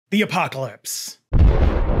The apocalypse.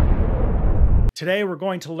 Today we're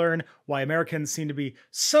going to learn why Americans seem to be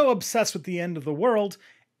so obsessed with the end of the world,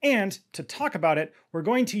 and to talk about it, we're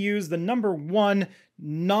going to use the number one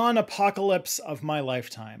non-apocalypse of my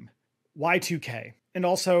lifetime, Y2K, and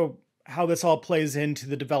also how this all plays into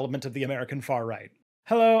the development of the American far right.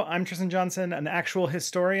 Hello, I'm Tristan Johnson, an actual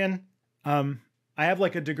historian. I have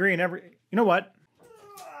like a degree in every... You know what?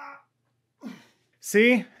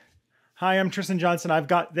 See? Hi, I'm Tristan Johnson. I've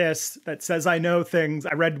got this that says I know things.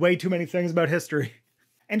 I read way too many things about history.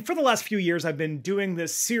 And for the last few years, I've been doing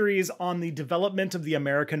this series on the development of the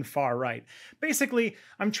American far right. Basically,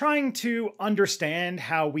 I'm trying to understand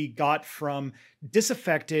how we got from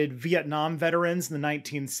disaffected Vietnam veterans in the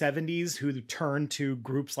 1970s who turned to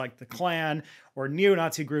groups like the Klan or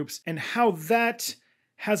neo-Nazi groups, and how that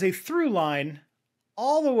has a through line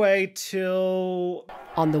all the way till...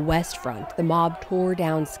 On the West Front, the mob tore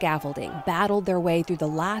down scaffolding, battled their way through the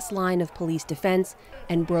last line of police defense,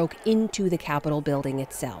 and broke into the Capitol building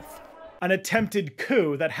itself. An attempted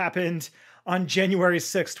coup that happened on January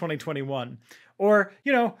 6, 2021. Or,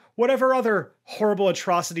 you know, whatever other horrible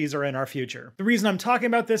atrocities are in our future. The reason I'm talking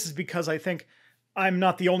about this is because I think I'm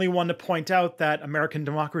not the only one to point out that American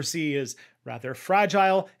democracy is rather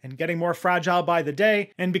fragile and getting more fragile by the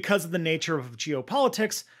day. And because of the nature of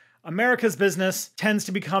geopolitics, America's business tends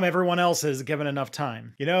to become everyone else's given enough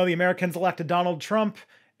time. You know, the Americans elected Donald Trump,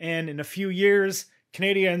 and in a few years,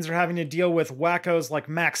 Canadians are having to deal with wackos like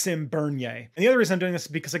Maxime Bernier. And the other reason I'm doing this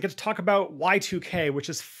is because I get to talk about Y2K, which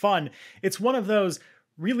is fun. It's one of those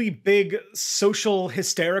really big social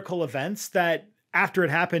hysterical events that after it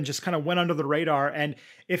happened just kind of went under the radar. And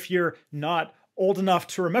if you're not old enough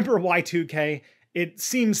to remember Y2K, it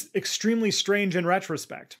seems extremely strange in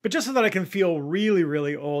retrospect. But just so that I can feel really,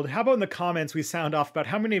 really old, how about in the comments we sound off about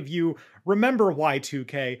how many of you remember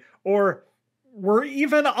Y2K or were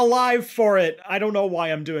even alive for it? I don't know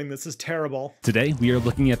why I'm doing this. This is terrible. Today, we are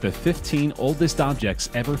looking at the 15 oldest objects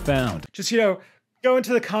ever found. Just, you know, go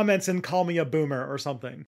into the comments and call me a boomer or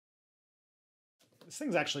something. This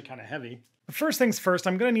thing's actually kind of heavy. But first things first,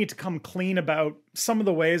 I'm going to need to come clean about some of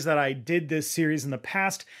the ways that I did this series in the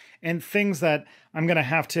past and things that I'm going to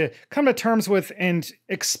have to come to terms with and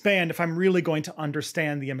expand if I'm really going to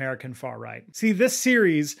understand the American far right. See, this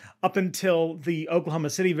series, up until the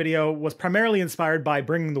Oklahoma City video, was primarily inspired by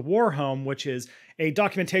Bringing the War Home, which is a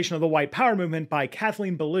documentation of the white power movement by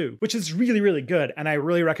Kathleen Belew, which is really, really good, and I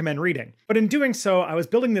really recommend reading. But in doing so, I was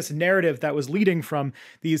building this narrative that was leading from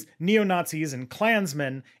these neo-Nazis and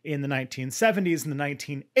Klansmen in the 1970s and the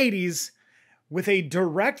 1980s, with a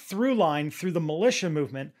direct through line through the militia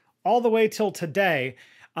movement all the way till today,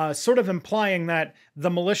 sort of implying that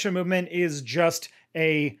the militia movement is just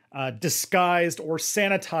a disguised or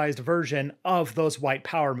sanitized version of those white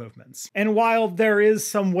power movements. And while there is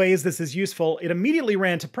some ways this is useful, it immediately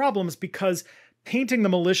ran into problems because painting the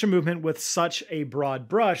militia movement with such a broad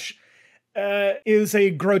brush is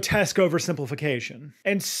a grotesque oversimplification.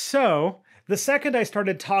 And so, the second I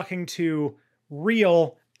started talking to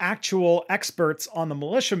real, actual experts on the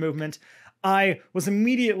militia movement, I was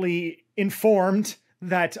immediately informed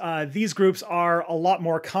that these groups are a lot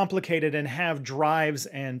more complicated and have drives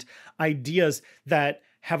and ideas that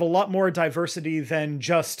have a lot more diversity than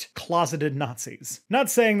just closeted Nazis. Not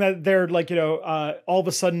saying that they're like, you know, all of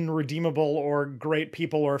a sudden redeemable or great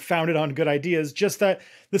people or founded on good ideas, just that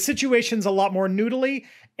the situation's a lot more noodly,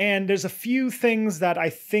 and there's a few things that I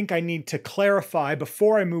think I need to clarify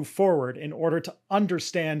before I move forward in order to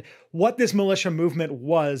understand what this militia movement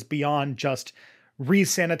was beyond just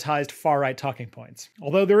re-sanitized far-right talking points.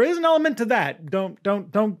 Although there is an element to that, don't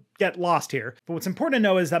get lost here. But what's important to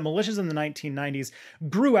know is that militias in the 1990s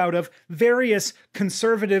grew out of various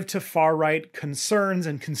conservative to far-right concerns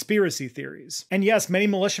and conspiracy theories. And yes, many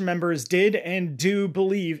militia members did and do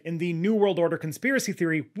believe in the New World Order conspiracy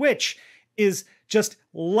theory, which is just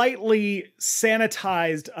lightly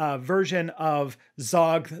sanitized version of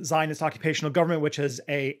ZOG, Zionist Occupational Government, which is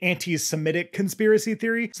a anti-Semitic conspiracy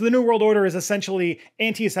theory. So the New World Order is essentially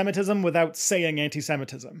anti-Semitism without saying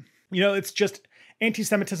anti-Semitism. You know, it's just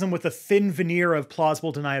anti-Semitism with a thin veneer of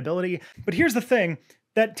plausible deniability. But here's the thing,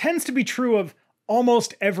 that tends to be true of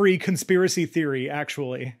almost every conspiracy theory,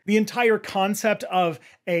 actually. The entire concept of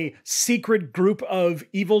a secret group of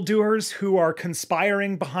evildoers who are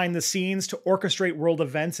conspiring behind the scenes to orchestrate world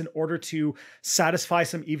events in order to satisfy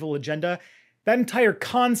some evil agenda, that entire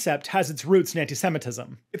concept has its roots in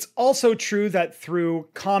anti-Semitism. It's also true that through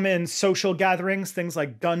common social gatherings, things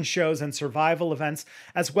like gun shows and survival events,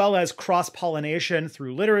 as well as cross-pollination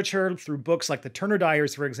through literature, through books like the Turner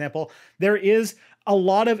Diaries, for example, there is a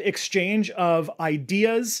lot of exchange of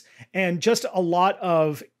ideas and just a lot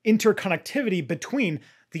of interconnectivity between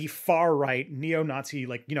the far right neo-Nazi,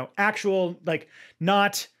 like, actual, like,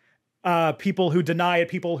 not people who deny it,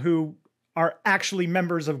 people who are actually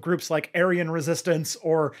members of groups like Aryan Resistance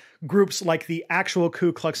or groups like the actual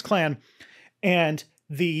Ku Klux Klan, and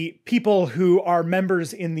the people who are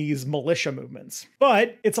members in these militia movements.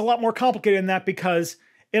 But it's a lot more complicated than that, because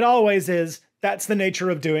it always is. That's the nature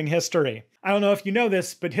of doing history. I don't know if you know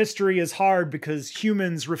this, but history is hard because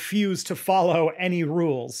humans refuse to follow any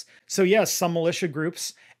rules. So yes, some militia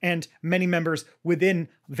groups and many members within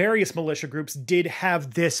various militia groups did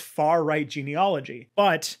have this far-right genealogy.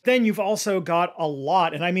 But then you've also got a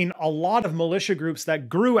lot, and I mean a lot, of militia groups that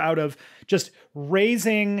grew out of just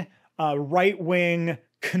raising right-wing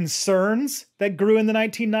concerns that grew in the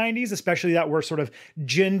 1990s, especially that were sort of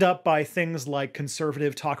ginned up by things like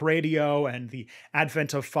conservative talk radio and the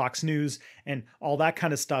advent of Fox News and all that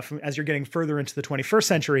kind of stuff as you're getting further into the 21st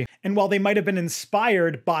century. And while they might have been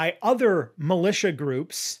inspired by other militia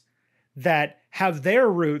groups that have their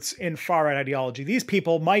roots in far-right ideology, these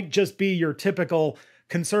people might just be your typical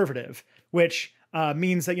conservative, which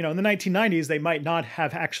means that, in the 1990s, they might not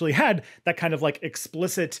have actually had that kind of like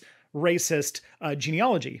explicit racist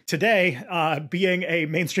genealogy. Today, being a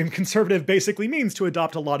mainstream conservative basically means to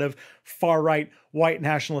adopt a lot of far-right white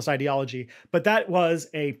nationalist ideology. But that was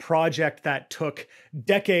a project that took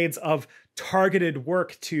decades of targeted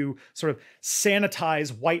work to sort of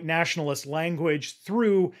sanitize white nationalist language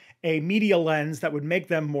through a media lens that would make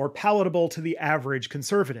them more palatable to the average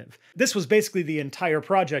conservative. This was basically the entire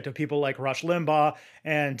project of people like Rush Limbaugh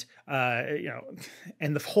and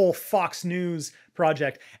and the whole Fox News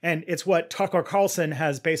project. And it's what Tucker Carlson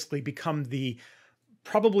has basically become the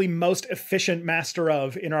probably most efficient master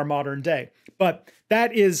of in our modern day. But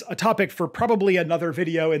that is a topic for probably another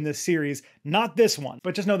video in this series, not this one.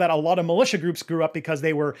 But just know that a lot of militia groups grew up because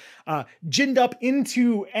they were ginned up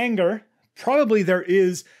into anger. Probably there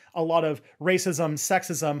is a lot of racism,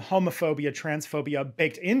 sexism, homophobia, transphobia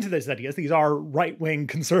baked into these ideas. These are right-wing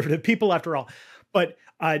conservative people after all, but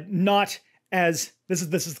not as, this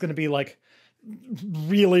is going to be like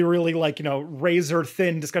really, really like, razor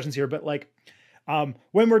thin discussions here, but like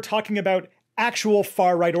when we're talking about actual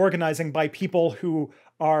far-right organizing by people who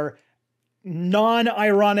are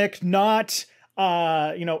non-ironic, not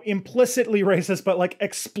implicitly racist, but like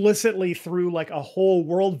explicitly through like a whole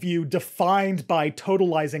worldview defined by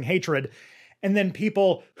totalizing hatred, and then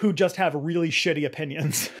people who just have really shitty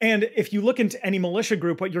opinions. And if you look into any militia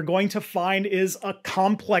group, what you're going to find is a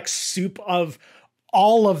complex soup of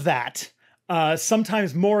all of that.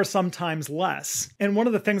 Sometimes more, sometimes less. And one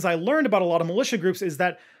of the things I learned about a lot of militia groups is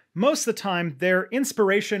that most of the time their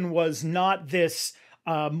inspiration was not this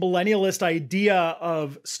millennialist idea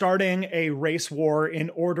of starting a race war in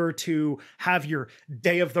order to have your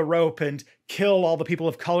day of the rope and kill all the people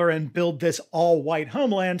of color and build this all-white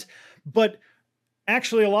homeland. But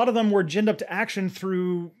actually, a lot of them were ginned up to action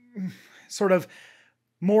through sort of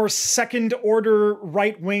more second-order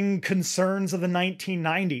right-wing concerns of the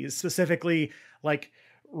 1990s, specifically like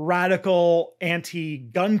radical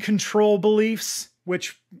anti-gun control beliefs,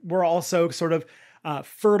 which were also sort of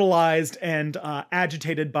fertilized and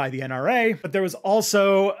agitated by the NRA. But there was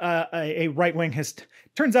also a right-wing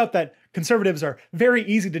turns out that conservatives are very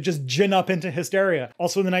easy to just gin up into hysteria.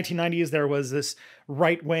 Also in the 1990s, there was this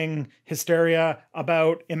right-wing hysteria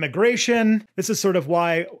about immigration. This is sort of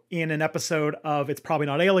why in an episode of It's Probably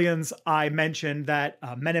Not Aliens, I mentioned that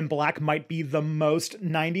Men in Black might be the most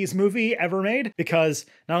 90s movie ever made, because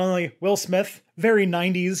not only Will Smith, very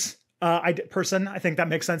 90s person, I think that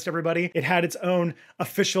makes sense to everybody. It had its own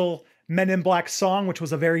official Men in Black song, which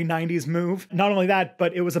was a very 90s move. Not only that,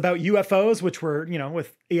 but it was about UFOs, which were,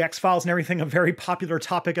 with the X-Files and everything, a very popular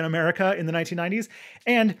topic in America in the 1990s.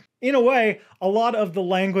 And in a way, a lot of the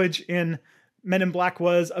language in Men in Black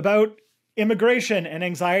was about immigration and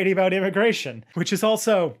anxiety about immigration, which is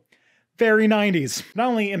also very 90s. Not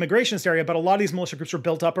only immigration hysteria, but a lot of these militia groups were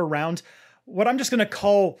built up around what I'm just going to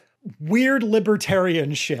call weird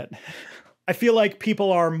libertarian shit. I feel like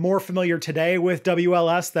people are more familiar today with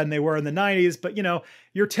WLS than they were in the 90s, but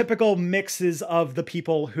your typical mixes of the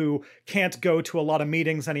people who can't go to a lot of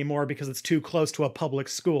meetings anymore because it's too close to a public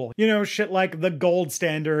school. Shit like the gold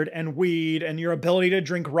standard and weed and your ability to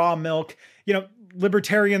drink raw milk.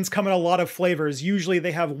 Libertarians come in a lot of flavors. Usually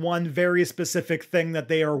they have one very specific thing that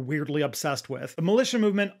they are weirdly obsessed with. The militia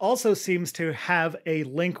movement also seems to have a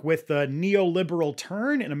link with the neoliberal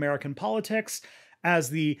turn in American politics as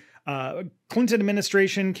the Clinton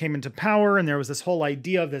administration came into power, and there was this whole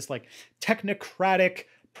idea of this like technocratic,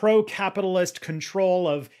 pro-capitalist control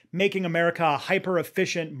of making America a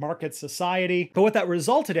hyper-efficient market society. But what that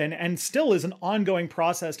resulted in, and still is an ongoing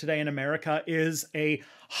process today in America, is a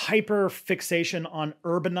hyper-fixation on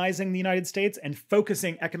urbanizing the United States and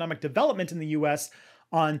focusing economic development in the US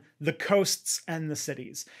on the coasts and the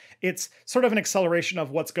cities. It's sort of an acceleration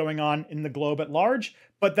of what's going on in the globe at large,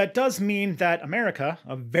 but that does mean that America,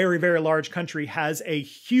 a very, very large country, has a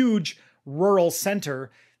huge rural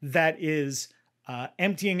center that is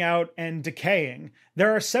emptying out and decaying.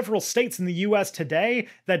 There are several states in the US today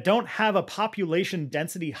that don't have a population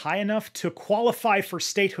density high enough to qualify for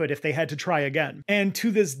statehood if they had to try again. And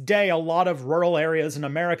to this day, a lot of rural areas in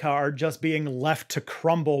America are just being left to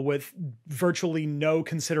crumble with virtually no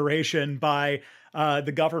consideration by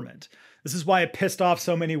the government. This is why it pissed off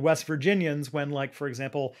so many West Virginians when, like, for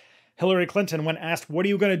example, Hillary Clinton, when asked, what are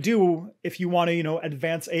you going to do if you want to,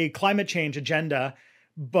 advance a climate change agenda,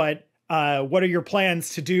 but what are your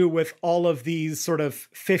plans to do with all of these sort of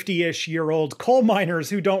 50-ish-year-old coal miners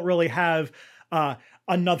who don't really have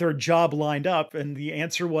another job lined up? And the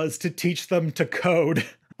answer was to teach them to code.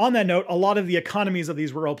 On that note, a lot of the economies of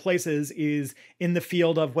these rural places is in the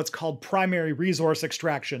field of what's called primary resource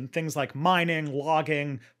extraction, things like mining,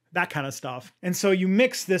 logging, that kind of stuff. And so you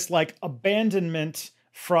mix this like abandonment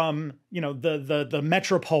from, the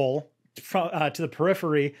metropole to the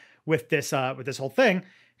periphery with this whole thing.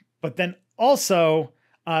 But then also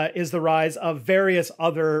is the rise of various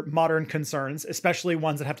other modern concerns, especially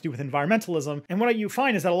ones that have to do with environmentalism. And what you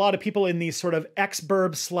find is that a lot of people in these sort of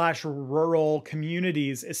ex-burb/rural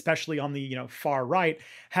communities, especially on the far right,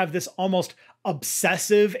 have this almost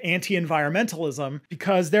obsessive anti-environmentalism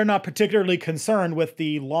because they're not particularly concerned with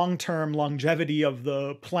the long-term longevity of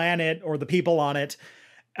the planet or the people on it,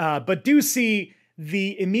 but do see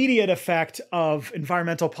the immediate effect of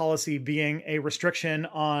environmental policy being a restriction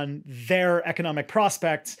on their economic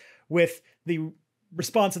prospects, with the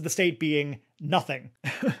response of the state being nothing.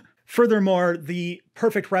 Furthermore, the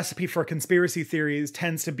perfect recipe for conspiracy theories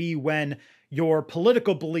tends to be when your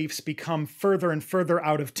political beliefs become further and further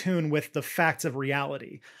out of tune with the facts of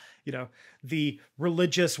reality. The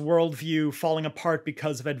religious worldview falling apart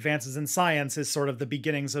because of advances in science is sort of the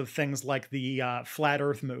beginnings of things like the flat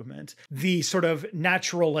earth movement. The sort of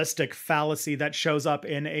naturalistic fallacy that shows up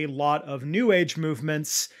in a lot of new age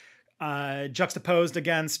movements, juxtaposed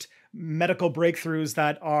against medical breakthroughs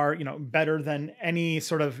that are, better than any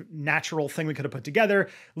sort of natural thing we could have put together,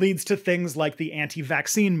 leads to things like the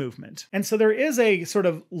anti-vaccine movement. And so there is a sort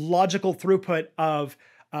of logical throughput of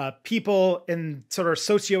people in sort of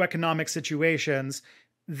socioeconomic situations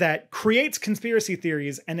that creates conspiracy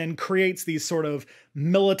theories and then creates these sort of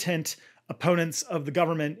militant opponents of the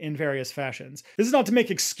government in various fashions. This is not to make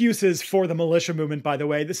excuses for the militia movement, by the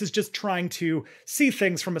way. This is just trying to see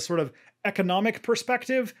things from a sort of economic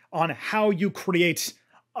perspective on how you create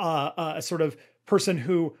a sort of person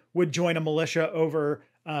who would join a militia over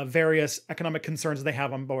various economic concerns they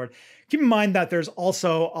have on board. Keep in mind that there's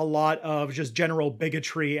also a lot of just general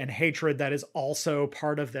bigotry and hatred that is also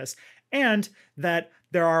part of this, and that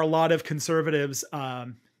there are a lot of conservatives,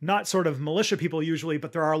 not sort of militia people usually,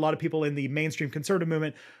 but there are a lot of people in the mainstream conservative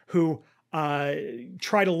movement who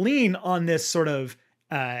try to lean on this sort of,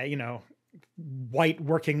 white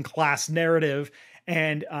working class narrative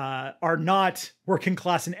and are not working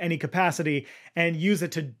class in any capacity, and use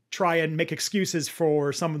it to try and make excuses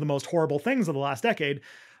for some of the most horrible things of the last decade.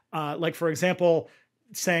 Like, for example,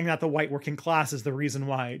 saying that the white working class is the reason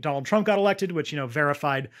why Donald Trump got elected, which,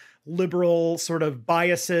 verified liberal sort of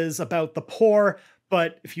biases about the poor.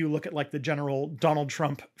 But if you look at like the general Donald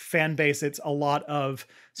Trump fan base, it's a lot of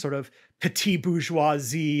sort of petit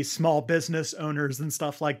bourgeoisie, small business owners and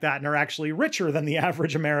stuff like that, and are actually richer than the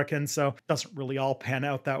average American. So it doesn't really all pan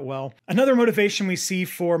out that well. Another motivation we see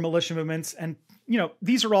for militia movements, and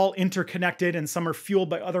these are all interconnected and some are fueled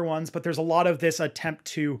by other ones, but there's a lot of this attempt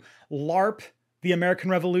to LARP the American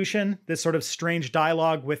Revolution, this sort of strange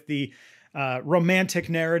dialogue with the romantic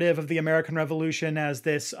narrative of the American Revolution as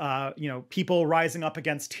this, people rising up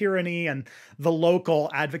against tyranny and the local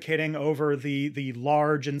advocating over the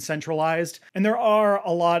large and centralized. And there are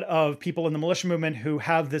a lot of people in the militia movement who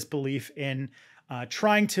have this belief in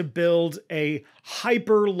trying to build a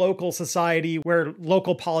hyper-local society where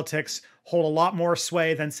local politics hold a lot more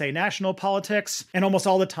sway than, say, national politics. And almost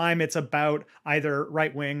all the time it's about either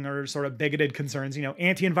right-wing or sort of bigoted concerns,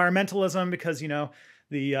 anti-environmentalism, because,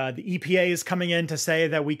 the EPA is coming in to say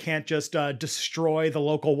that we can't just destroy the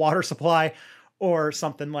local water supply, or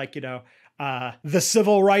something like, the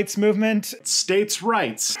civil rights movement. States'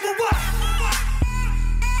 rights.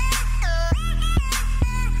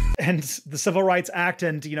 And the Civil Rights Act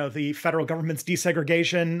and, the federal government's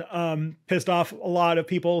desegregation pissed off a lot of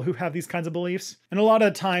people who have these kinds of beliefs. And a lot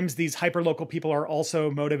of times these hyperlocal people are also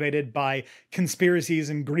motivated by conspiracies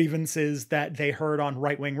and grievances that they heard on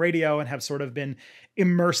right-wing radio and have sort of been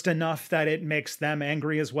immersed enough that it makes them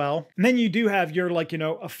angry as well. And then you do have your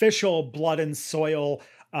official blood and soil,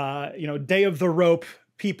 day of the rope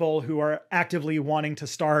people who are actively wanting to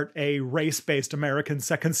start a race-based American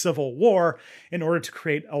Second Civil War in order to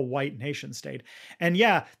create a white nation state. And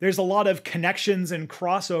yeah, there's a lot of connections and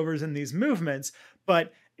crossovers in these movements,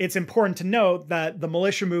 but it's important to note that the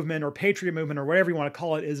militia movement or patriot movement or whatever you want to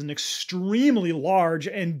call it is an extremely large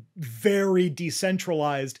and very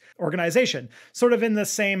decentralized organization, sort of in the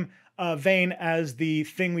same vein as the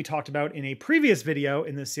thing we talked about in a previous video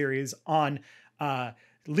in this series on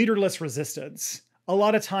leaderless resistance. A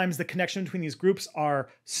lot of times the connection between these groups are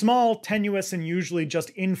small, tenuous, and usually just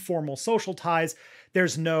informal social ties.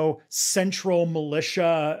 There's no central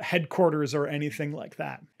militia headquarters or anything like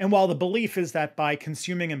that. And while the belief is that by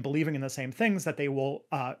consuming and believing in the same things that they will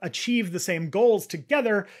achieve the same goals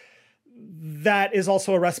together, that is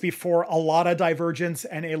also a recipe for a lot of divergence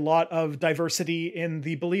and a lot of diversity in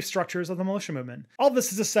the belief structures of the militia movement. All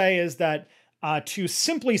this is to say is that to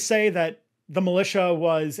simply say that the militia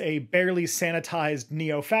was a barely sanitized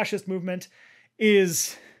neo-fascist movement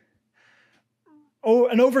is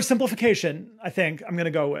an oversimplification, I think I'm going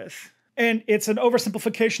to go with. And it's an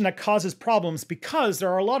oversimplification that causes problems because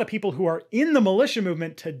there are a lot of people who are in the militia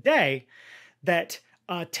movement today that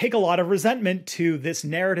take a lot of resentment to this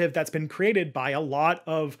narrative that's been created by a lot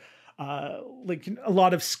of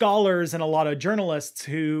scholars and a lot of journalists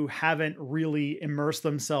who haven't really immersed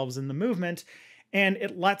themselves in the movement. And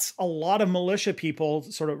it lets a lot of militia people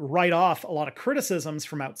sort of write off a lot of criticisms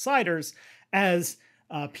from outsiders as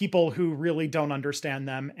people who really don't understand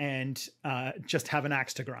them and just have an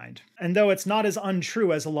axe to grind. And though it's not as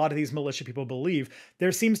untrue as a lot of these militia people believe,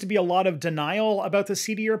 there seems to be a lot of denial about the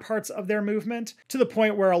seedier parts of their movement, to the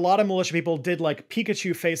point where a lot of militia people did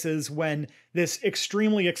Pikachu faces when this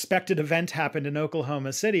extremely expected event happened in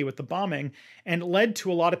Oklahoma City with the bombing, and led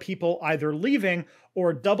to a lot of people either leaving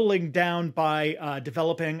or doubling down by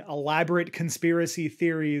developing elaborate conspiracy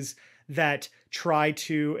theories that try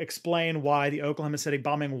to explain why the Oklahoma City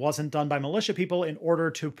bombing wasn't done by militia people in order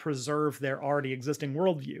to preserve their already existing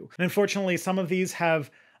worldview. And unfortunately, some of these have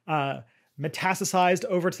metastasized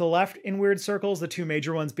over to the left in weird circles, the two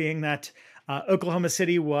major ones being that Oklahoma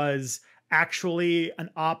City was actually an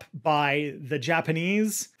op by the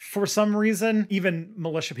Japanese for some reason. Even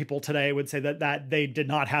militia people today would say that they did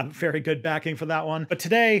not have very good backing for that one. But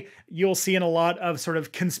today you'll see in a lot of sort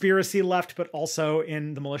of conspiracy left, but also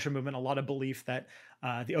in the militia movement, a lot of belief that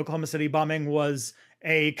the Oklahoma City bombing was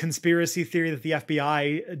a conspiracy theory that the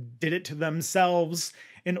FBI did it to themselves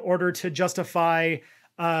in order to justify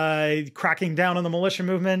cracking down on the militia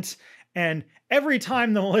movement. And every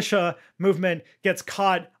time the militia movement gets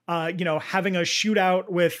caught having a shootout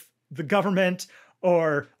with the government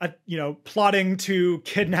or, plotting to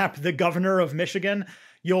kidnap the governor of Michigan,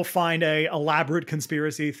 you'll find a elaborate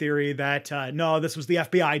conspiracy theory that, no, this was the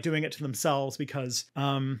FBI doing it to themselves because,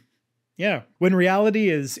 when reality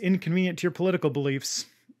is inconvenient to your political beliefs,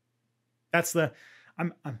 that's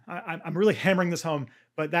I'm really hammering this home,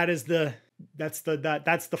 but that's the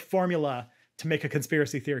formula to make a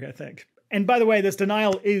conspiracy theory, I think. And by the way, this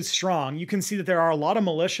denial is strong. You can see that there are a lot of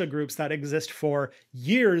militia groups that exist for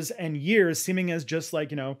years and years, seeming as just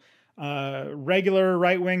regular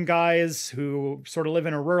right-wing guys who sort of live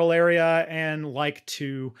in a rural area and like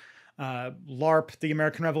to LARP the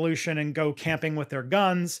American Revolution and go camping with their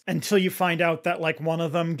guns, until you find out that one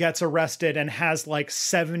of them gets arrested and has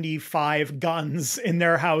 75 guns in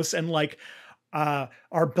their house and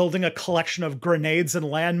are building a collection of grenades and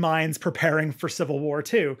landmines preparing for Civil War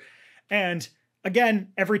II. And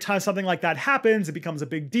again, every time something like that happens, it becomes a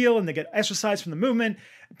big deal and they get ostracized from the movement.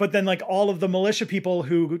 But then all of the militia people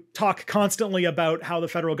who talk constantly about how the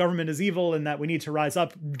federal government is evil and that we need to rise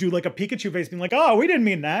up do a Pikachu face being oh, we didn't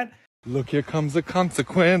mean that. Look, here comes a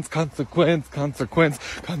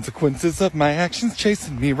consequences of my actions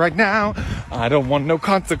chasing me right now. I don't want no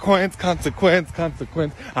consequence.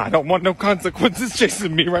 I don't want no consequences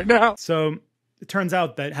chasing me right now. So it turns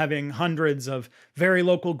out that having hundreds of very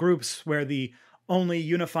local groups where the only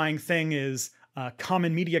unifying thing is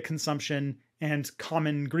common media consumption and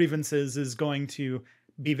common grievances is going to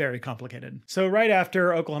be very complicated. So right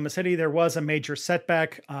after Oklahoma City, there was a major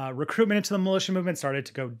setback. Recruitment into the militia movement started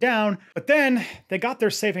to go down, but then they got their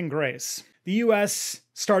saving grace. the US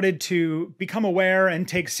started to become aware and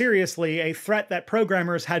take seriously a threat that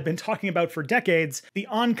programmers had been talking about for decades, the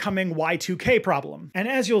oncoming Y2K problem. And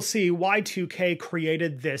as you'll see, Y2K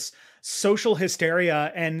created this social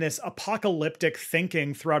hysteria and this apocalyptic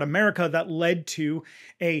thinking throughout America that led to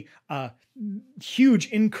a huge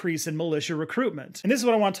increase in militia recruitment. And this is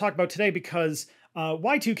what I want to talk about today because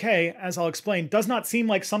Y2K, as I'll explain, does not seem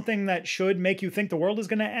like something that should make you think the world is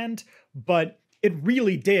going to end, but it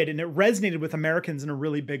really did, and it resonated with Americans in a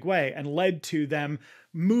really big way and led to them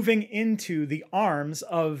moving into the arms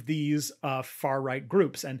of these far-right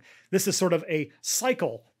groups. And this is sort of a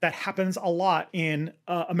cycle that happens a lot in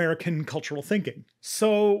American cultural thinking.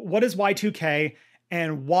 So what is Y2K,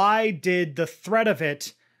 and why did the threat of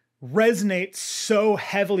it resonate so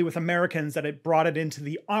heavily with Americans that it brought it into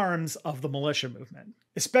the arms of the militia movement,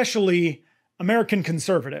 especially American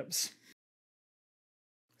conservatives?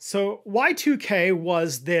 So Y2K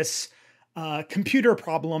was this computer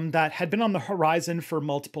problem that had been on the horizon for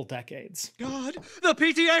multiple decades. God, the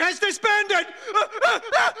PTA has disbanded!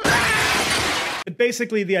 But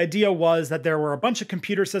basically, the idea was that there were a bunch of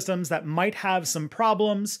computer systems that might have some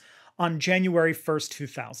problems on January 1st,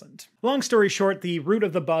 2000. Long story short, the root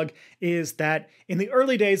of the bug is that in the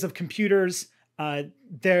early days of computers,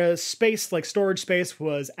 the space, like storage space,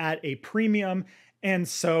 was at a premium. And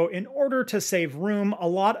so in order to save room, a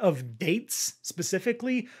lot of dates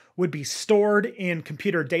specifically would be stored in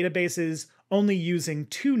computer databases only using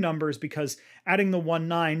 2 numbers because adding the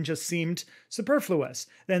 19 just seemed superfluous.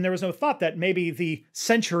 Then there was no thought that maybe the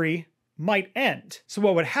century might end. So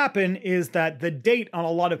what would happen is that the date on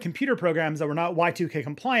a lot of computer programs that were not Y2K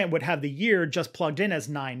compliant would have the year just plugged in as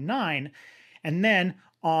 99. And then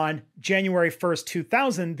on January 1st,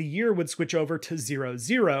 2000, the year would switch over to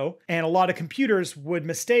 00, and a lot of computers would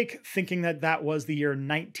mistake thinking that that was the year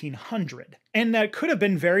 1900. And that could have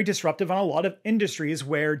been very disruptive on a lot of industries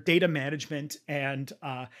where data management and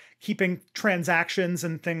keeping transactions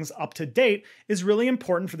and things up to date is really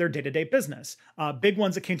important for their day-to-day business. Big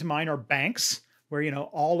ones that came to mind are banks, where,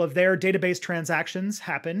 all of their database transactions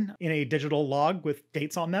happen in a digital log with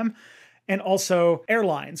dates on them. And also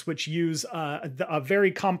airlines, which use a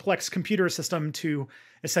very complex computer system to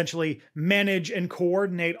essentially manage and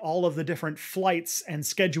coordinate all of the different flights and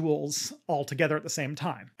schedules all together at the same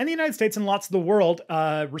time. And the United States and lots of the world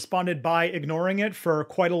responded by ignoring it for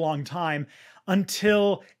quite a long time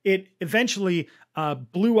until it eventually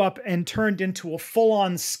blew up and turned into a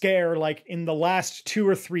full-on scare like in the last 2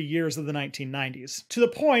 or 3 years of the 1990s. To the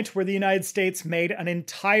point where the United States made an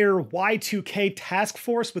entire Y2K task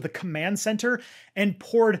force with a command center and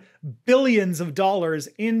poured billions of dollars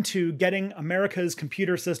into getting America's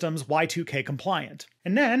computer systems Y2K compliant.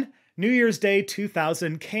 And then New Year's Day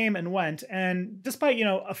 2000 came and went, and despite,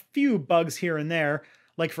 a few bugs here and there,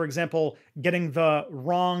 like for example, getting the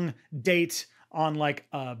wrong date on like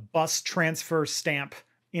a bus transfer stamp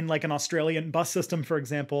in like an Australian bus system, for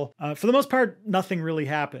example. For the most part, nothing really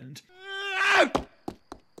happened.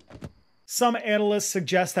 Some analysts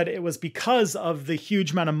suggest that it was because of the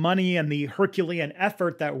huge amount of money and the Herculean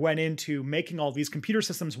effort that went into making all these computer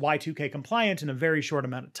systems Y2K compliant in a very short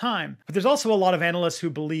amount of time. But there's also a lot of analysts who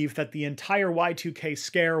believe that the entire Y2K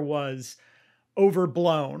scare was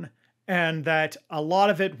overblown, and that a lot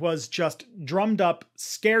of it was just drummed up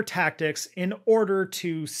scare tactics in order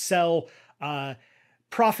to sell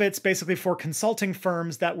profits basically for consulting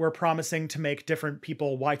firms that were promising to make different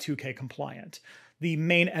people Y2K compliant. The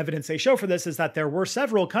main evidence they show for this is that there were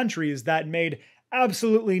several countries that made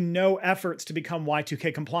absolutely no efforts to become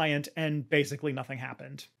Y2K compliant, and basically nothing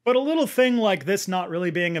happened. But a little thing like this not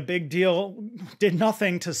really being a big deal did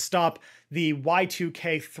nothing to stop the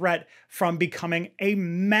Y2K threat from becoming a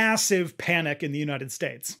massive panic in the United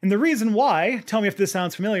States. And the reason why, tell me if this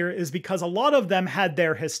sounds familiar, is because a lot of them had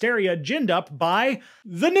their hysteria ginned up by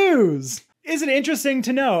the news. Isn't it interesting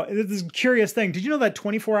to know? This is a curious thing. Did you know that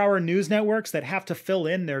 24-hour news networks that have to fill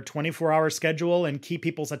in their 24-hour schedule and keep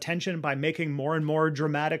people's attention by making more and more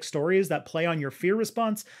dramatic stories that play on your fear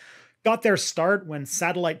response got their start when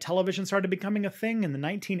satellite television started becoming a thing in the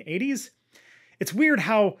 1980s? It's weird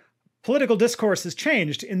how political discourse has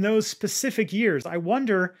changed in those specific years. I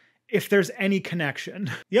wonder if there's any connection.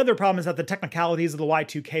 The other problem is that the technicalities of the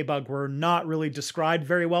Y2K bug were not really described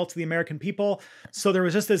very well to the American people, so there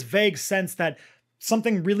was just this vague sense that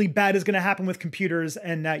something really bad is going to happen with computers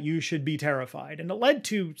and that you should be terrified. And it led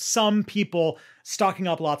to some people stocking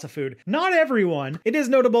up lots of food. Not everyone. It is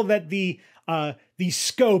notable that the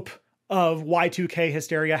scope of Y2K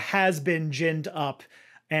hysteria has been ginned up,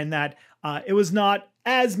 and that it was not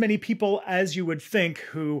as many people as you would think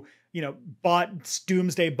who bought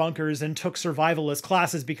doomsday bunkers and took survivalist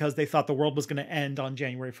classes because they thought the world was going to end on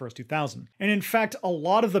January 1st, 2000. And in fact, a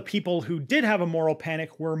lot of the people who did have a moral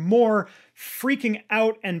panic were more freaking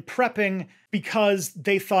out and prepping because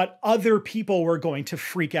they thought other people were going to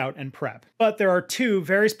freak out and prep. But there are two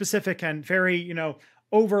very specific and very,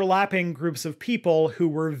 overlapping groups of people who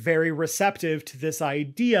were very receptive to this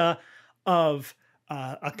idea of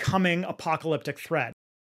a coming apocalyptic threat.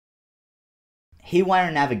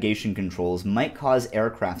 Haywire navigation controls might cause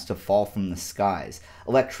aircrafts to fall from the skies.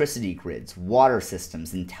 Electricity grids, water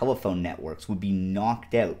systems, and telephone networks would be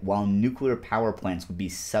knocked out, while nuclear power plants would be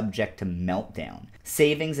subject to meltdown.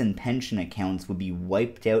 Savings and pension accounts would be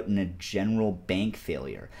wiped out in a general bank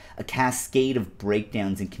failure. A cascade of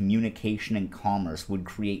breakdowns in communication and commerce would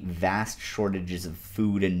create vast shortages of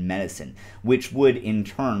food and medicine, which would in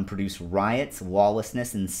turn produce riots,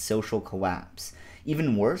 lawlessness, and social collapse.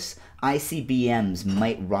 Even worse, ICBMs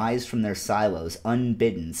might rise from their silos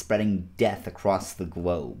unbidden, spreading death across the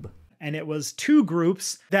globe. And it was two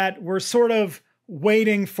groups that were sort of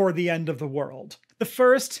waiting for the end of the world. The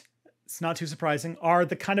first, it's not too surprising, are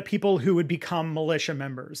the kind of people who would become militia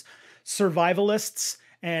members. Survivalists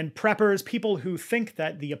and preppers, people who think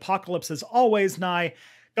that the apocalypse is always nigh,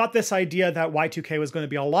 got this idea that Y2K was going to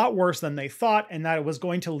be a lot worse than they thought, and that it was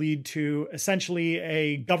going to lead to essentially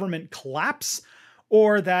a government collapse,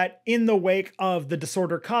 or that in the wake of the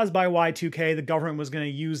disorder caused by Y2K, the government was going to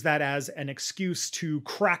use that as an excuse to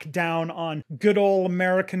crack down on good old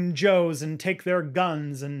American Joes and take their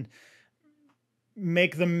guns and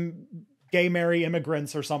make them gay marry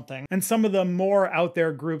immigrants or something. And some of the more out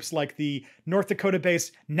there groups like the North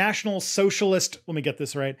Dakota-based National Socialist, let me get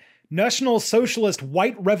this right, National Socialist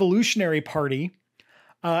White Revolutionary Party,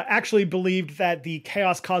 actually believed that the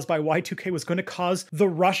chaos caused by Y2K was going to cause the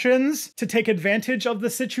Russians to take advantage of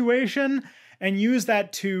the situation and use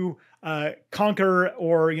that to conquer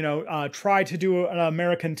or, try to do an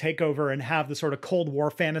American takeover and have the sort of Cold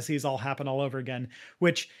War fantasies all happen all over again,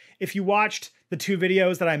 which if you watched the two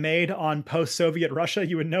videos that I made on post-Soviet Russia,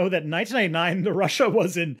 you would know that in 1999, Russia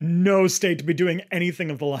was in no state to be doing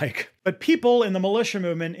anything of the like. But people in the militia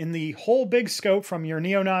movement, in the whole big scope from your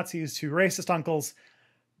neo-Nazis to racist uncles,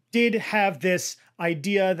 did have this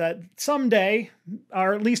idea that someday,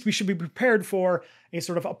 or at least we should be prepared for, a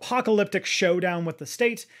sort of apocalyptic showdown with the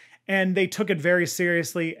state, and they took it very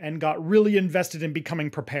seriously and got really invested in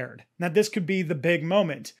becoming prepared. Now, this could be the big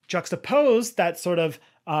moment. Juxtapose that sort of,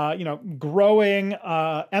 growing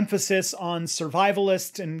emphasis on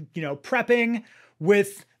survivalist and, prepping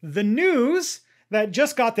with the news that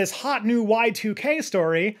just got this hot new Y2K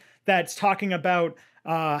story that's talking about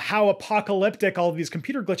how apocalyptic all of these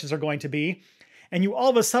computer glitches are going to be. And you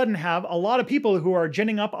all of a sudden have a lot of people who are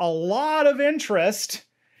ginning up a lot of interest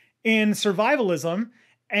in survivalism,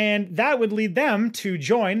 and that would lead them to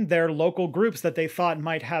join their local groups that they thought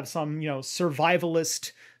might have some,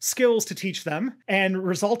 survivalist skills to teach them, and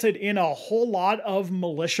resulted in a whole lot of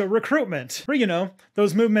militia recruitment. Or,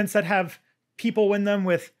 those movements that have people in them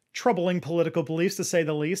with troubling political beliefs, to say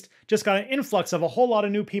the least, just got an influx of a whole lot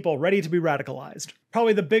of new people ready to be radicalized.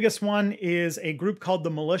 Probably the biggest one is a group called the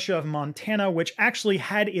Militia of Montana, which actually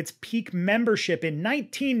had its peak membership in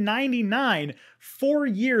 1999, 4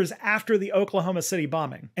 years after the Oklahoma City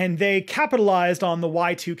bombing. And they capitalized on the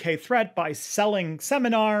Y2K threat by selling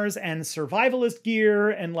seminars and survivalist gear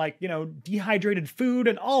and dehydrated food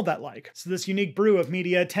and all that like. So this unique brew of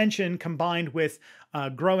media attention combined with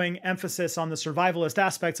growing emphasis on the survivalist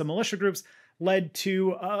aspects of militia groups led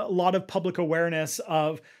to a lot of public awareness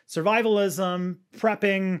of survivalism,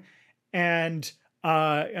 prepping, and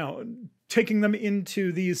taking them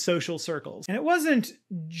into these social circles. And it wasn't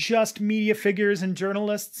just media figures and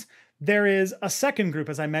journalists. There is a second group,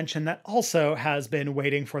 as I mentioned, that also has been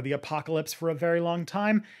waiting for the apocalypse for a very long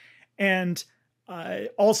time, and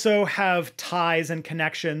also have ties and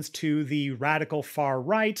connections to the radical far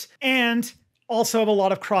right, and also have a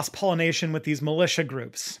lot of cross-pollination with these militia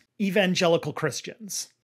groups, evangelical Christians.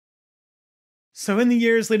 So in the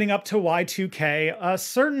years leading up to Y2K, a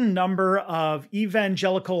certain number of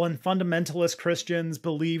evangelical and fundamentalist Christians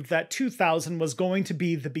believed that 2000 was going to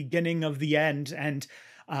be the beginning of the end and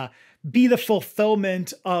be the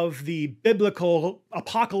fulfillment of the biblical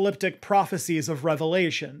apocalyptic prophecies of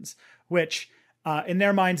Revelations, which in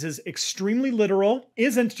their minds is extremely literal,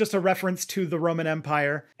 isn't just a reference to the Roman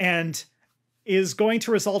Empire, and is going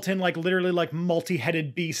to result in literally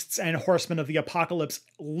multi-headed beasts and horsemen of the apocalypse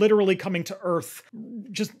literally coming to Earth,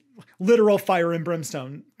 just literal fire and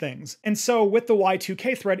brimstone things. And so with the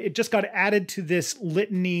Y2K thread, it just got added to this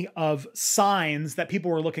litany of signs that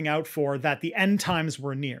people were looking out for, that the end times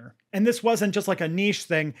were near. And this wasn't just like a niche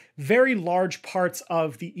thing. Very large parts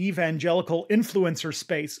of the evangelical influencer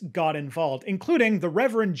space got involved, including the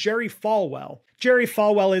Reverend Jerry Falwell. Jerry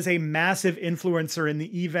Falwell is a massive influencer in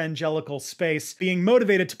the evangelical space, being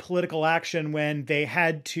motivated to political action when they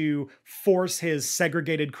had to force his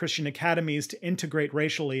segregated Christian academies to integrate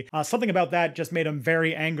racially. Something about that just made him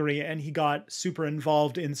very angry, and he got super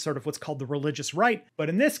involved in sort of what's called the religious right. But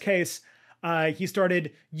in this case, he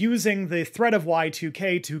started using the threat of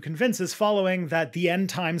Y2K to convince his following that the end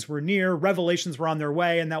times were near, revelations were on their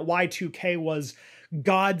way, and that Y2K was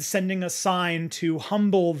God sending a sign to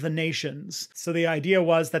humble the nations. So the idea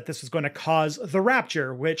was that this was going to cause the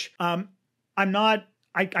rapture, which I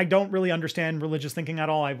don't really understand religious thinking at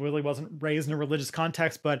all. I really wasn't raised in a religious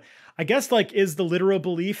context, but I guess like is the literal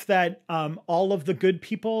belief that all of the good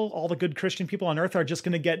people, all the good Christian people on earth are just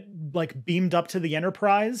going to get like beamed up to the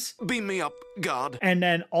Enterprise? Beam me up, God. And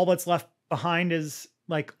then all that's left behind is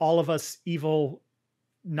like all of us evil,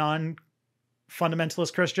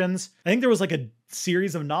 non-fundamentalist Christians. I think there was like a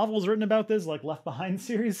series of novels written about this, like Left Behind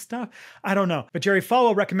series stuff. I don't know. But Jerry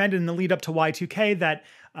Falwell recommended in the lead up to Y2K that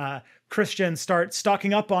Christians start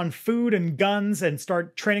stocking up on food and guns and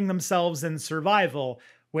start training themselves in survival,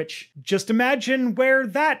 which just imagine where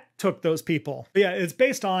that took those people. But yeah, it's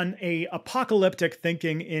based on a apocalyptic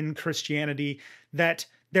thinking in Christianity that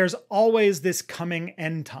there's always this coming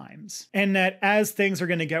end times, and that as things are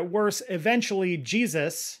going to get worse, eventually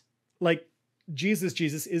Jesus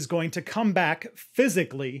is going to come back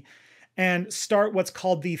physically and start what's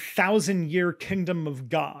called the 1,000-year kingdom of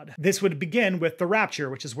God. This would begin with the rapture,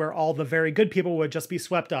 which is where all the very good people would just be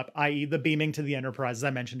swept up, i.e. the beaming to the Enterprise, as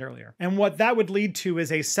I mentioned earlier. And what that would lead to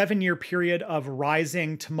is a 7-year period of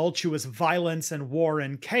rising, tumultuous violence and war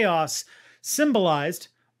and chaos, symbolized,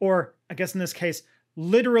 or I guess in this case,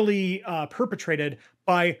 literally perpetrated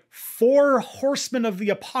by 4 horsemen of the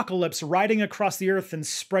apocalypse riding across the earth and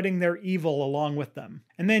spreading their evil along with them.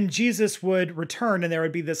 And then Jesus would return, and there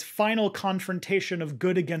would be this final confrontation of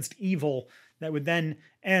good against evil that would then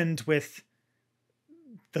end with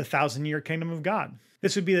the 1,000-year kingdom of God.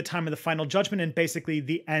 This would be the time of the final judgment and basically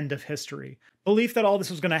the end of history. Belief that all this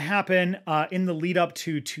was going to happen in the lead up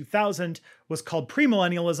to 2000 was called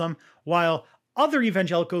premillennialism, while other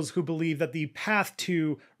evangelicals who believe that the path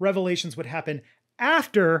to revelations would happen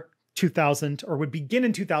after 2000, or would begin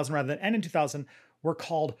in 2000 rather than end in 2000, were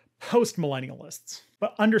called postmillennialists.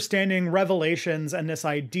 But understanding revelations and this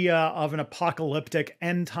idea of an apocalyptic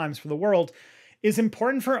end times for the world is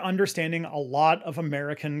important for understanding a lot of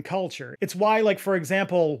American culture. It's why, like, for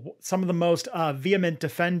example, some of the most vehement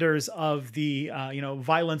defenders of the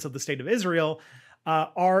violence of the state of Israel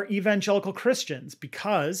are evangelical Christians,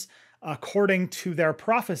 because according to their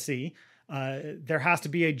prophecy, there has to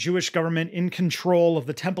be a Jewish government in control of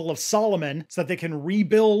the Temple of Solomon so that they can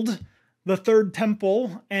rebuild the third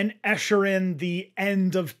temple and usher in the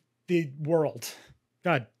end of the world.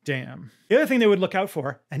 God damn. The other thing they would look out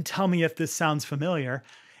for, and tell me if this sounds familiar,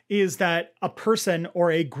 is that a person or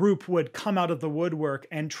a group would come out of the woodwork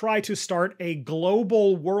and try to start a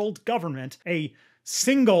global world government, a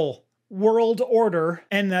single world order,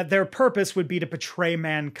 and that their purpose would be to betray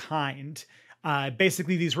mankind.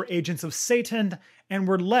 Basically, these were agents of Satan and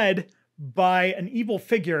were led by an evil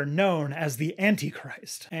figure known as the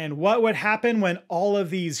Antichrist. And what would happen when all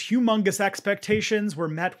of these humongous expectations were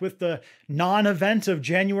met with the non-event of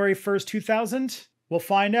January 1st, 2000? We'll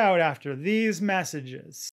find out after these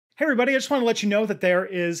messages. Hey everybody, I just want to let you know that there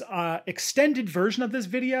is an extended version of this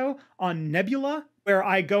video on Nebula, where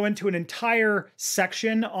I go into an entire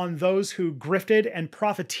section on those who grifted and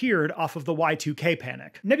profiteered off of the Y2K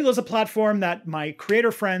panic. Nebula is a platform that my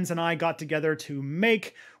creator friends and I got together to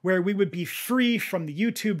make, where we would be free from the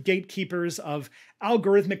YouTube gatekeepers of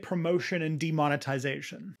algorithmic promotion and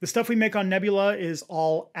demonetization. The stuff we make on Nebula is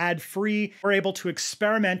all ad-free. We're able to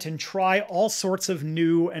experiment and try all sorts of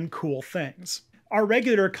new and cool things. Our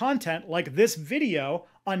regular content, like this video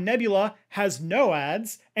on Nebula, has no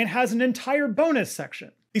ads and has an entire bonus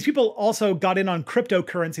section. These people also got in on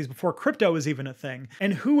cryptocurrencies before crypto was even a thing.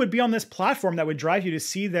 And who would be on this platform that would drive you to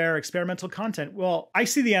see their experimental content? Well, I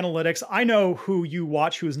see the analytics. I know who you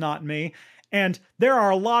watch, who's not me. And there are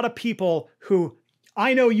a lot of people who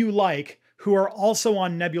I know you like who are also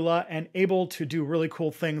on Nebula and able to do really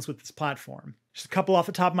cool things with this platform. Just a couple off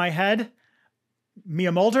the top of my head.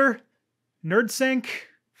 Mia Mulder, NerdSync,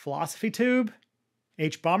 Philosophy Tube,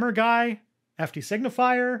 H Bomber Guy, FT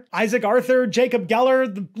Signifier, Isaac Arthur, Jacob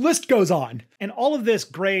Gallaher, the list goes on. And all of this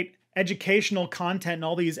great educational content and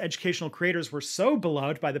all these educational creators were so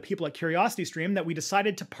beloved by the people at CuriosityStream that we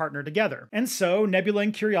decided to partner together. And so Nebula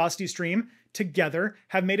and CuriosityStream together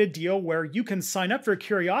have made a deal where you can sign up for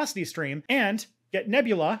CuriosityStream and get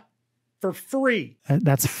Nebula for free.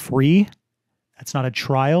 That's free? That's not a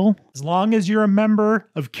trial? As long as you're a member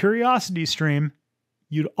of CuriosityStream,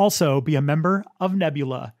 you'd also be a member of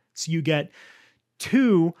Nebula. So you get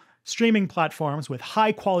 2 streaming platforms with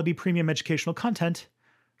high quality premium educational content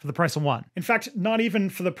for the price of 1. In fact, not even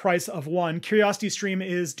for the price of 1. CuriosityStream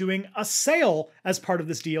is doing a sale as part of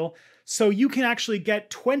this deal, so you can actually get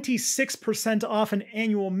 26% off an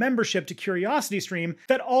annual membership to CuriosityStream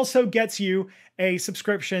that also gets you a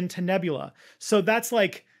subscription to Nebula. So that's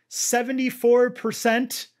like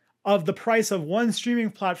 74% of the price of 1 streaming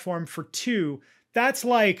platform for 2. That's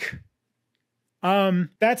like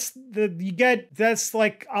that's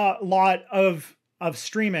like a lot of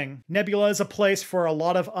streaming. Nebula is a place for a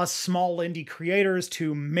lot of us small indie creators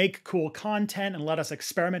to make cool content and let us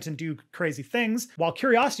experiment and do crazy things, while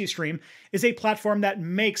CuriosityStream is a platform that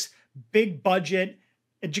makes big budget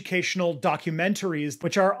educational documentaries,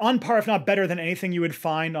 which are on par, if not better, than anything you would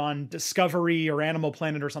find on Discovery or Animal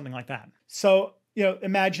Planet or something like that. So, you know,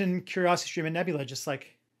 imagine CuriosityStream and Nebula just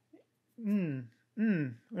like,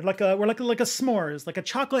 we're like a s'mores, like a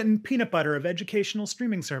chocolate and peanut butter of educational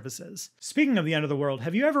streaming services. Speaking of the end of the world,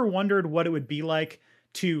 have you ever wondered what it would be like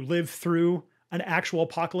to live through an actual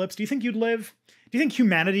apocalypse? Do you think you'd live? Do you think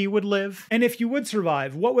humanity would live? And if you would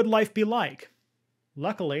survive, what would life be like?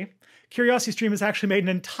 Luckily, CuriosityStream has actually made an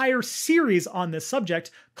entire series on this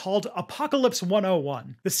subject called Apocalypse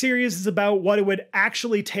 101. The series is about what it would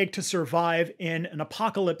actually take to survive in an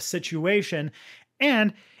apocalypse situation,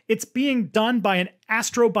 and it's being done by an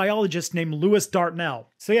astrobiologist named Lewis Dartnell.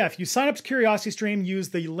 So yeah, if you sign up to CuriosityStream, use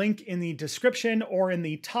the link in the description or in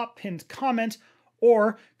the top pinned comment,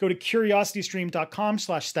 or go to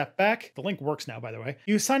curiositystream.com/stepback. The link works now, by the way.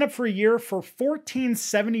 You sign up for a year for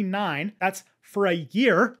 $14.79. That's for a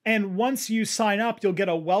year. And once you sign up, you'll get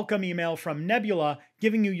a welcome email from Nebula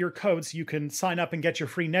giving you your code so you can sign up and get your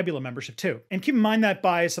free Nebula membership too. And keep in mind that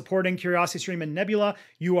by supporting CuriosityStream and Nebula,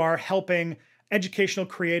 you are helping educational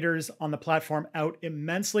creators on the platform out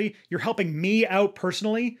immensely. You're helping me out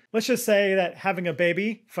personally. Let's just say that having a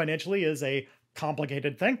baby financially is a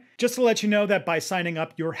complicated thing. Just to let you know that by signing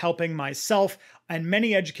up, you're helping myself and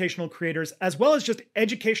many educational creators, as well as just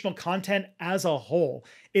educational content as a whole.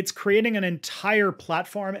 It's creating an entire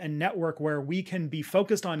platform and network where we can be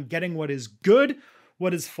focused on getting what is good,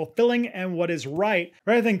 what is fulfilling, and what is right,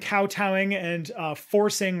 rather than kowtowing and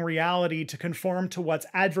forcing reality to conform to what's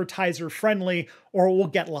advertiser friendly, or we'll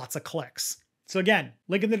get lots of clicks. So again,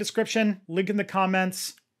 link in the description, link in the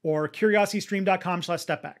comments, or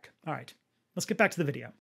curiositystream.com/stepback. All right, let's get back to the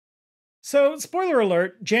video. So spoiler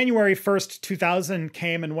alert, January 1st, 2000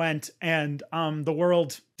 came and went, and the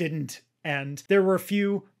world didn't end. There were a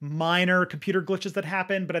few minor computer glitches that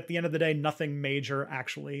happened, but at the end of the day, nothing major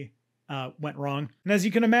actually went wrong. And as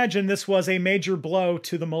you can imagine, this was a major blow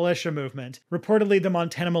to the militia movement. Reportedly, the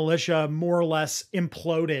Montana militia more or less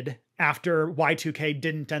imploded after Y2K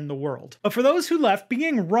didn't end the world. But for those who left,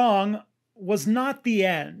 being wrong was not the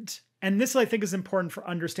end. And this, I think, is important for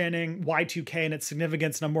understanding Y2K and its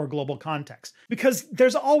significance in a more global context. Because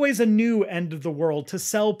there's always a new end of the world to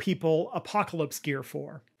sell people apocalypse gear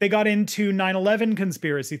for. They got into 9/11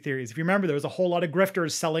 conspiracy theories. If you remember, there was a whole lot of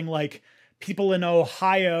grifters selling, like, people in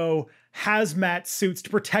Ohio hazmat suits to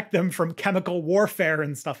protect them from chemical warfare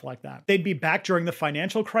and stuff like that. They'd be back during the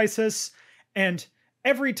financial crisis, and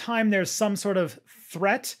every time there's some sort of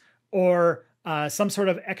threat or some sort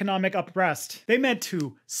of economic unrest, they meant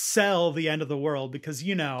to sell the end of the world because,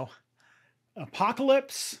 you know,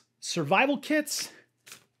 apocalypse, survival kits,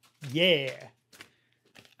 yeah.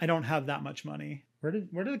 I don't have that much money. Where did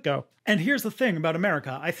it go? And here's the thing about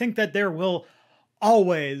America. I think that there will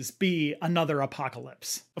always be another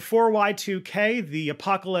apocalypse. Before Y2K, the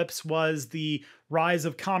apocalypse was the rise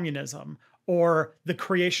of communism, or the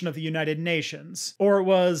creation of the United Nations, or it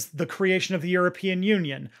was the creation of the European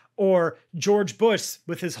Union, or George Bush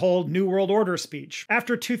with his whole New World Order speech.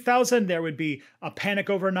 After 2000, there would be a panic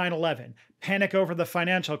over 9/11, panic over the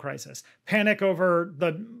financial crisis, panic over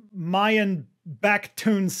the Mayan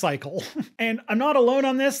back-tune cycle. And I'm not alone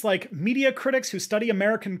on this. Like, media critics who study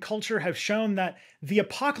American culture have shown that the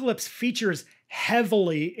apocalypse features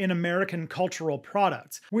heavily in American cultural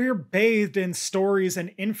products. We're bathed in stories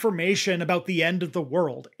and information about the end of the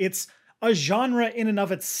world. It's a genre in and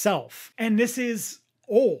of itself. And this is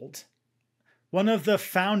old. One of the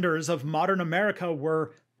founders of modern America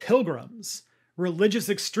were pilgrims, religious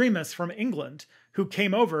extremists from England who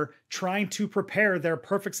came over trying to prepare their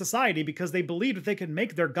perfect society because they believed if they could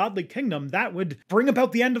make their godly kingdom, that would bring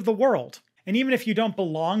about the end of the world. And even if you don't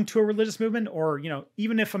belong to a religious movement, or,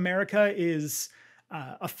 even if America is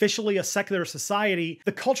officially a secular society,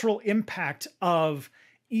 the cultural impact of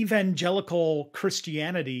evangelical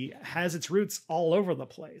Christianity has its roots all over the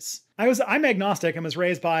place. I'm agnostic and was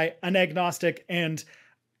raised by an agnostic and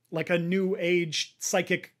like a new age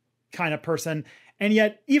psychic kind of person. And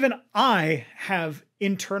yet even I have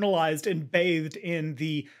internalized and bathed in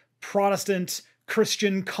the Protestant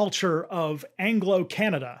Christian culture of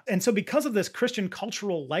Anglo-Canada. And so because of this Christian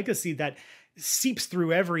cultural legacy that seeps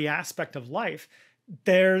through every aspect of life,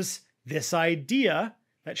 there's this idea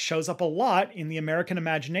that shows up a lot in the American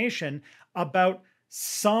imagination about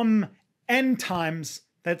some end times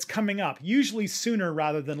that's coming up, usually sooner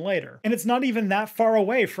rather than later. And it's not even that far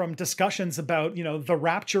away from discussions about, the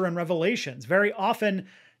rapture and Revelations. Very often,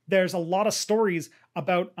 there's a lot of stories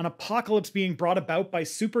about an apocalypse being brought about by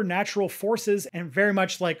supernatural forces, and very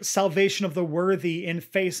much like salvation of the worthy in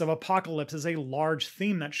face of apocalypse is a large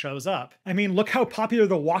theme that shows up. I mean, look how popular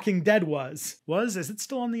The Walking Dead was. Is it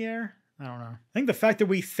still on the air? I don't know. I think the fact that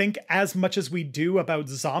we think as much as we do about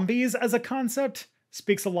zombies as a concept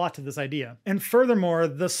speaks a lot to this idea. And furthermore,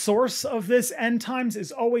 the source of this end times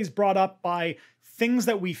is always brought up by things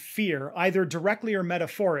that we fear, either directly or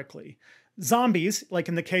metaphorically. Zombies, like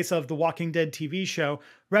in the case of the Walking Dead TV show,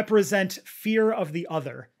 represent fear of the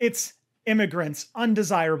other. It's immigrants,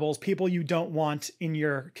 undesirables, people you don't want in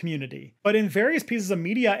your community. But in various pieces of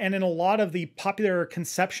media and in a lot of the popular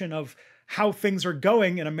conception of how things are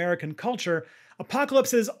going in American culture,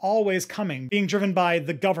 apocalypse is always coming, being driven by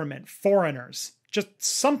the government, foreigners. Just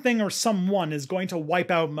something or someone is going to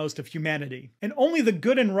wipe out most of humanity. And only the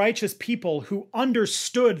good and righteous people who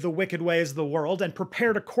understood the wicked ways of the world and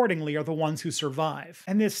prepared accordingly are the ones who survive.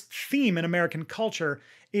 And this theme in American culture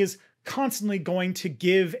is constantly going to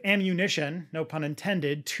give ammunition, no pun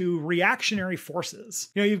intended, to reactionary forces.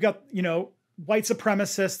 You've got, white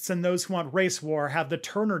supremacists and those who want race war have the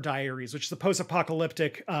Turner Diaries, which is a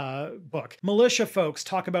post-apocalyptic book. Militia folks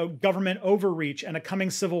talk about government overreach and a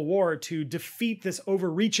coming civil war to defeat this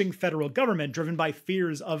overreaching federal government driven by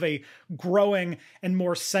fears of a growing and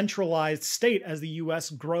more centralized state as the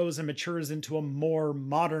US grows and matures into a more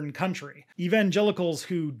modern country. Evangelicals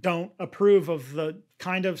who don't approve of the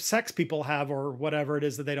kind of sex people have or whatever it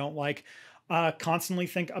is that they don't like constantly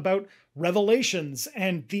think about Revelations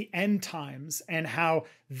and the end times and how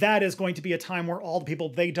that is going to be a time where all the people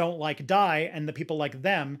they don't like die and the people like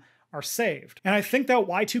them are saved. And I think that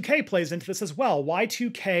Y2K plays into this as well.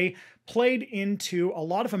 Y2K played into a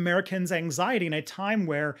lot of Americans' anxiety in a time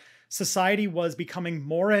where society was becoming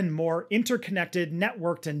more and more interconnected,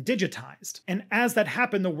 networked, and digitized. And as that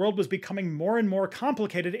happened, the world was becoming more and more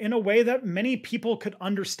complicated in a way that many people could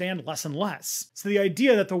understand less and less. So the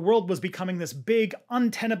idea that the world was becoming this big,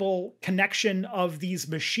 untenable connection of these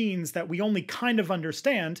machines that we only kind of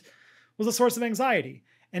understand was a source of anxiety.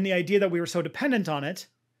 And the idea that we were so dependent on it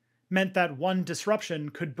meant that one disruption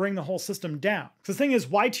could bring the whole system down. So the thing is,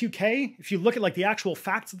 Y2K, if you look at the actual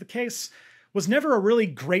facts of the case, was never a really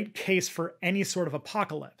great case for any sort of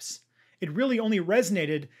apocalypse. It really only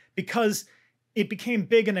resonated because it became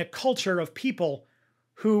big in a culture of people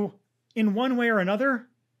who, in one way or another,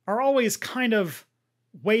 are always kind of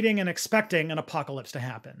waiting and expecting an apocalypse to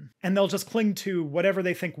happen. And they'll just cling to whatever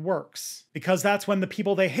they think works, because that's when the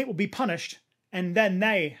people they hate will be punished, and then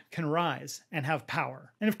they can rise and have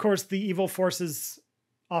power. And of course, the evil forces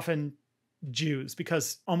often Jews,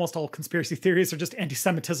 because almost all conspiracy theories are just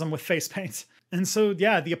anti-Semitism with face paint. And so,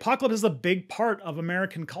 yeah, the apocalypse is a big part of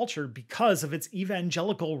American culture because of its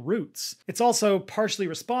evangelical roots. It's also partially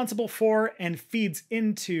responsible for and feeds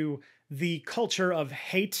into the culture of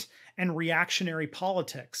hate and reactionary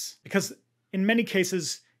politics. Because in many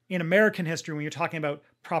cases in American history, when you're talking about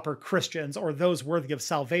proper Christians or those worthy of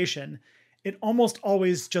salvation, it almost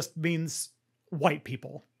always just means white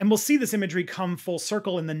people. And we'll see this imagery come full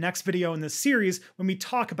circle in the next video in this series when we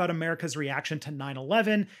talk about America's reaction to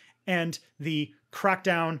 9/11 and the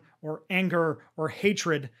crackdown or anger or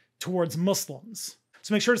hatred towards Muslims.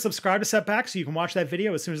 So make sure to subscribe to Setback so you can watch that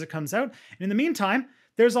video as soon as it comes out. And in the meantime,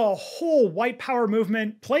 there's a whole white power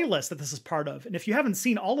movement playlist that this is part of. And if you haven't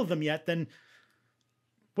seen all of them yet, then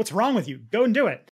what's wrong with you? Go and do it.